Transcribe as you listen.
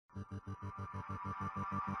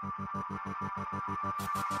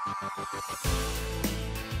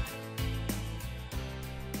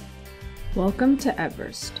Welcome to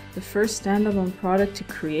Everest, the first standalone product to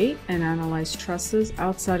create and analyze trusses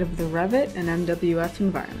outside of the Revit and MWF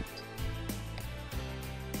environment.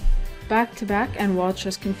 Back-to-back and wall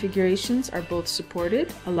truss configurations are both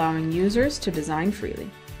supported, allowing users to design freely.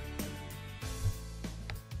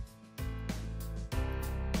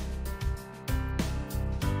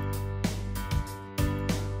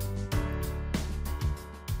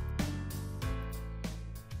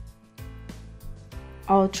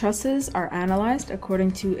 All trusses are analyzed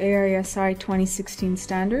according to AISI 2016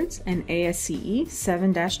 standards and ASCE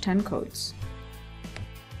 7-10 codes.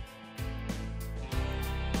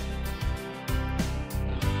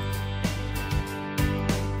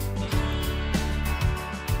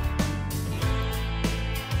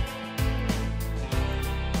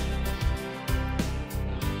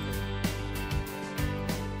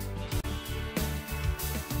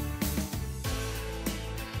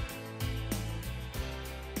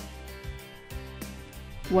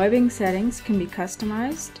 Webbing settings can be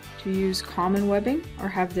customized to use common webbing or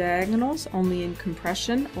have diagonals only in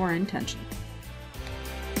compression or in tension.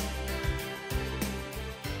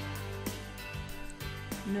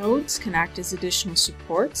 Nodes can act as additional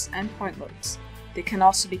supports and point loads. They can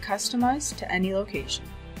also be customized to any location.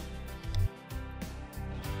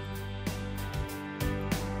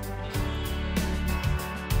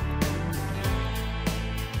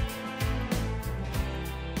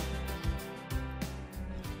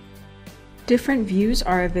 Different views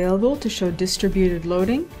are available to show distributed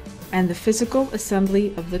loading and the physical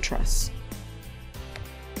assembly of the truss.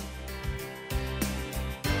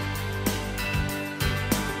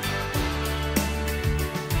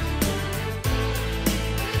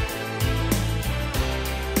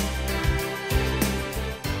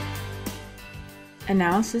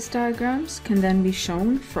 Analysis diagrams can then be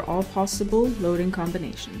shown for all possible loading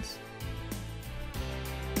combinations.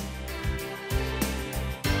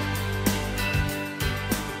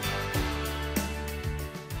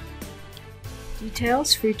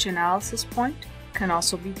 Details for each analysis point can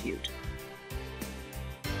also be viewed.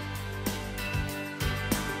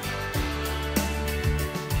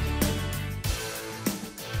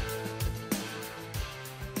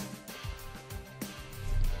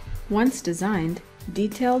 Once designed,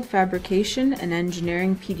 detailed fabrication and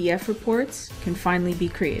engineering PDF reports can finally be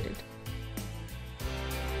created.